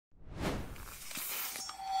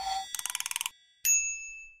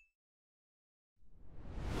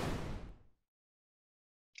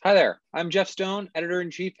Hi there, I'm Jeff Stone,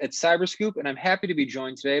 Editor-in-Chief at CyberScoop, and I'm happy to be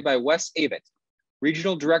joined today by Wes Avett,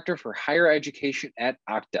 Regional Director for Higher Education at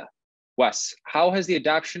Okta. Wes, how has the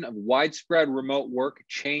adoption of widespread remote work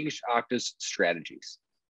changed Okta's strategies?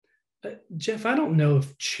 Jeff, I don't know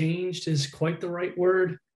if changed is quite the right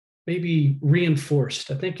word, maybe reinforced.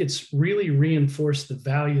 I think it's really reinforced the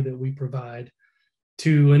value that we provide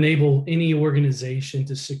to enable any organization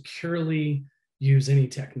to securely use any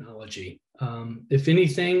technology. If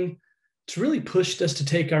anything, it's really pushed us to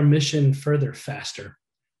take our mission further faster.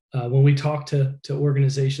 When we talk to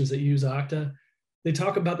organizations that use Okta, they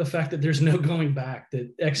talk about the fact that there's no going back,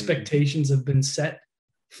 that expectations have been set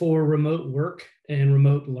for remote work and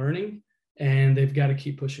remote learning, and they've got to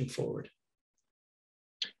keep pushing forward.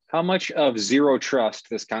 How much of zero trust,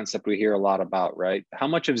 this concept we hear a lot about, right? How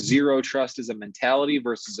much of zero trust is a mentality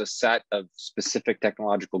versus a set of specific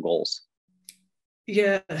technological goals?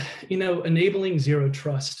 Yeah, enabling zero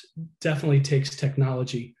trust definitely takes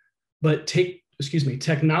technology, but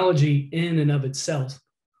technology in and of itself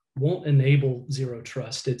won't enable zero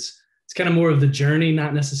trust. It's kind of more of the journey,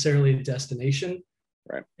 not necessarily a destination.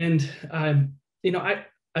 Right. And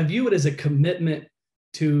I view it as a commitment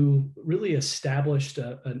to really establish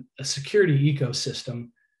a security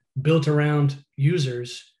ecosystem built around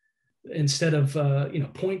users instead of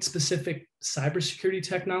point-specific cybersecurity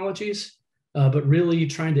technologies, but really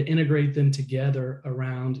trying to integrate them together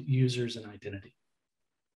around users and identity.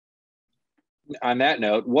 On that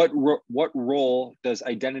note, what role does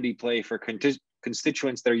identity play for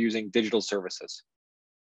constituents that are using digital services?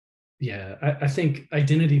 Yeah, I think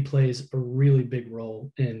identity plays a really big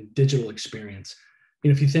role in digital experience.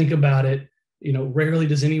 If you think about it, rarely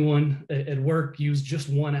does anyone at work use just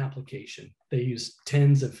one application. They use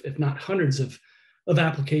tens of, if not hundreds of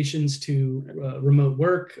applications to remote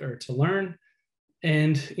work or to learn.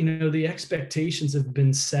 And, the expectations have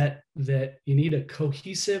been set that you need a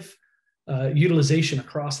cohesive utilization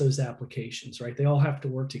across those applications, right? They all have to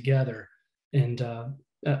work together. And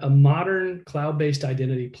a modern cloud-based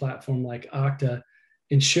identity platform like Okta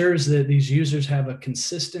ensures that these users have a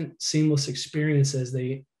consistent, seamless experience as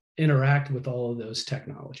they interact with all of those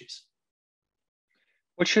technologies.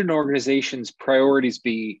 What should an organization's priorities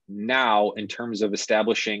be now in terms of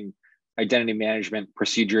establishing identity management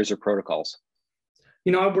procedures or protocols?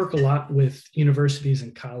 I work a lot with universities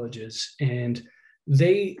and colleges, and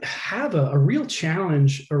they have a real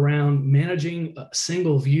challenge around managing a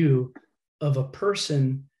single view of a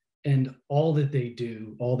person and all that they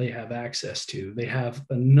do, all they have access to. They have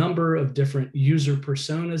a number of different user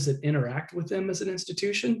personas that interact with them as an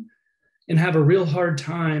institution and have a real hard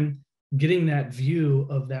time getting that view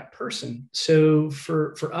of that person. So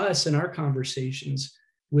for us in our conversations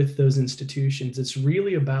with those institutions, it's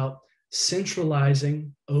really about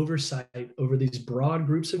centralizing oversight over these broad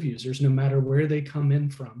groups of users, no matter where they come in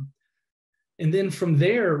from. And then from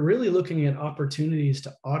there, really looking at opportunities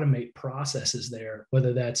to automate processes there,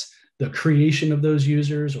 whether that's the creation of those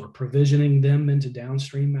users or provisioning them into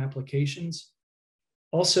downstream applications.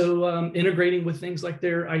 Also integrating with things like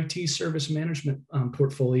their IT service management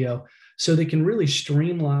portfolio, so they can really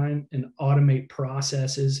streamline and automate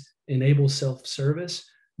processes, enable self-service,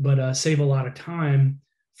 but save a lot of time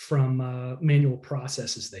from manual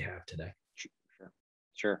processes they have today.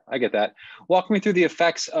 Sure, I get that. Walk me through the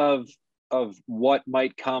effects of what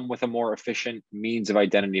might come with a more efficient means of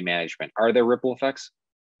identity management. Are there ripple effects?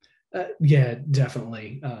 Yeah,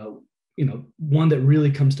 definitely. One that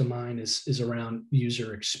really comes to mind is around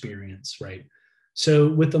user experience, right? So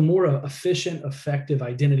with a more efficient, effective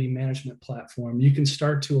identity management platform, you can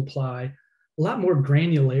start to apply a lot more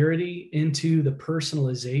granularity into the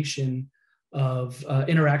personalization of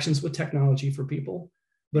interactions with technology for people,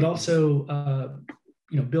 but also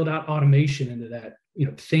build out automation into that.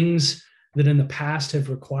 Things that in the past have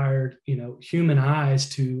required human eyes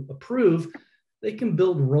to approve, they can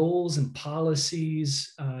build roles and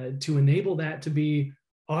policies to enable that to be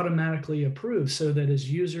automatically approved, so that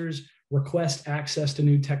as users request access to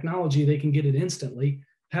new technology, they can get it instantly,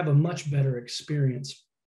 have a much better experience.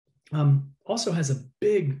 Also has a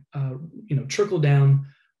big trickle down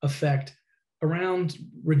effect around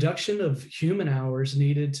reduction of human hours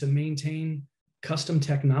needed to maintain custom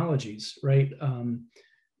technologies, right?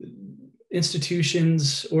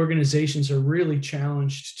 Institutions, organizations are really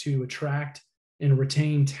challenged to attract and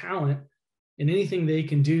retain talent, and anything they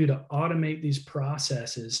can do to automate these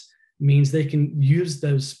processes means they can use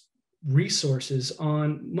those resources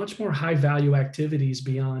on much more high value activities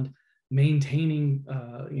beyond maintaining,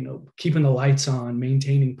 keeping the lights on,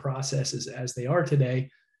 maintaining processes as they are today.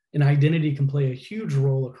 And identity can play a huge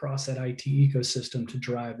role across that IT ecosystem to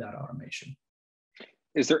drive that automation.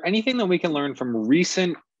 is there anything that we can learn from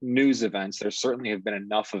recent news events? There certainly have been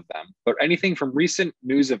enough of them, but anything from recent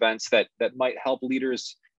news events that might help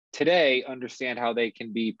leaders today understand how they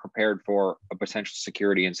can be prepared for a potential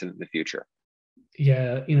security incident in the future?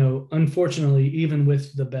 Yeah, unfortunately, even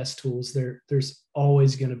with the best tools, there's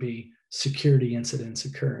always going to be security incidents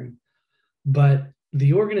occurring. But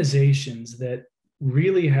the organizations that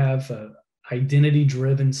really have a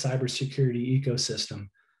identity-driven cybersecurity ecosystem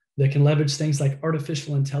that can leverage things like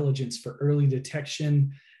artificial intelligence for early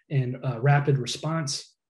detection and rapid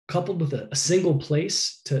response, coupled with a single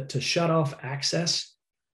place to shut off access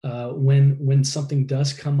when something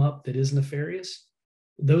does come up that is nefarious,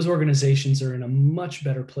 those organizations are in a much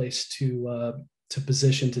better place to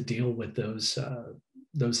position to deal with those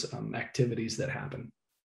activities that happen.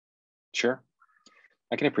 Sure.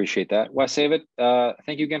 I can appreciate that. Wes Avett,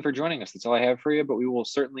 thank you again for joining us. That's all I have for you, but we will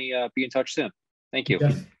certainly be in touch soon. Thank you.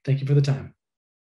 Jeff, thank you for the time.